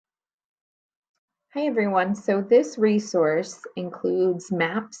Hi everyone. So this resource includes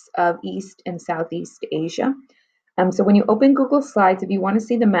maps of East and Southeast Asia. So when you open Google Slides, if you want to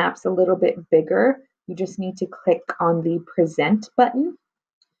see the maps a little bit bigger, you just need to click on the Present button.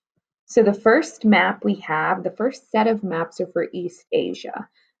 So the first map we have, the first set of maps are for East Asia.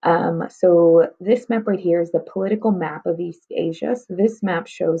 So this map right here is the political map of East Asia. So this map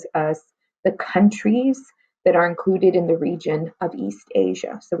shows us the countries that are included in the region of East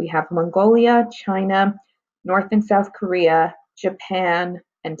Asia. So we have Mongolia, China, North and South Korea, Japan,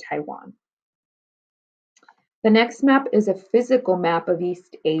 and Taiwan. The next map is a physical map of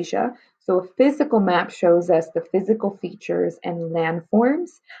East Asia. So a physical map shows us the physical features and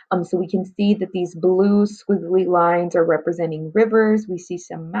landforms. So we can see that these blue squiggly lines are representing rivers. We see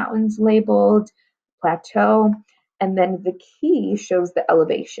some mountains labeled, plateau, and then the key shows the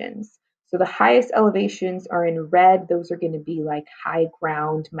elevations. So the highest elevations are in red. Those are going to be like high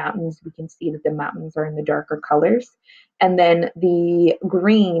ground mountains. We can see that the mountains are in the darker colors. And then the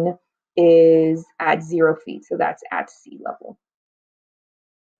green is at 0 feet, so that's at sea level.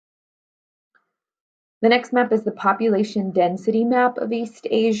 The next map is the population density map of East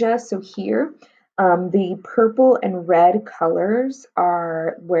Asia. So here, the purple and red colors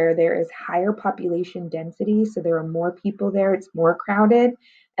are where there is higher population density, so there are more people there, it's more crowded,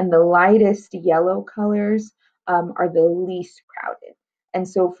 and the lightest yellow colors are the least crowded. And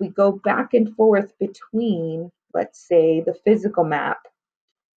so if we go back and forth between, let's say, the physical map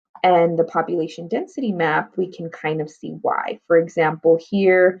and the population density map, we can kind of see why. For example,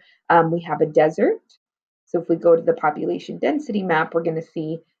 here we have a desert. So if we go to the population density map, we're going to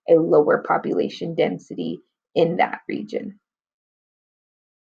see a lower population density in that region.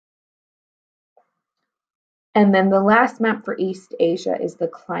 And then the last map for East Asia is the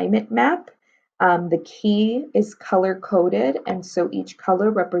climate map. The key is color coded, and so each color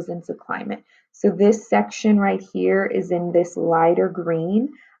represents a climate. So this section right here is in this lighter green.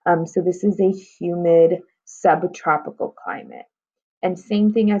 So this is a humid subtropical climate. And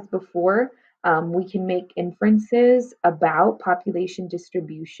same thing as before, we can make inferences about population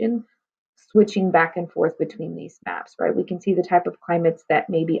distribution switching back and forth between these maps, right? We can see the type of climates that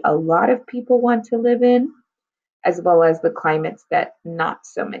maybe a lot of people want to live in, as well as the climates that not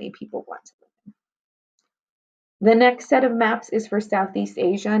so many people want to live in. The next set of maps is for Southeast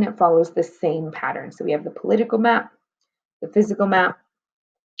Asia, and it follows the same pattern. So we have the political map, the physical map,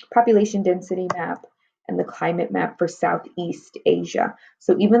 population density map, and the climate map for Southeast Asia.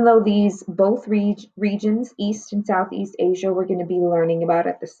 So even though these both regions, East and Southeast Asia, we're going to be learning about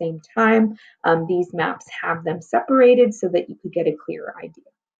at the same time, these maps have them separated so that you could get a clearer idea.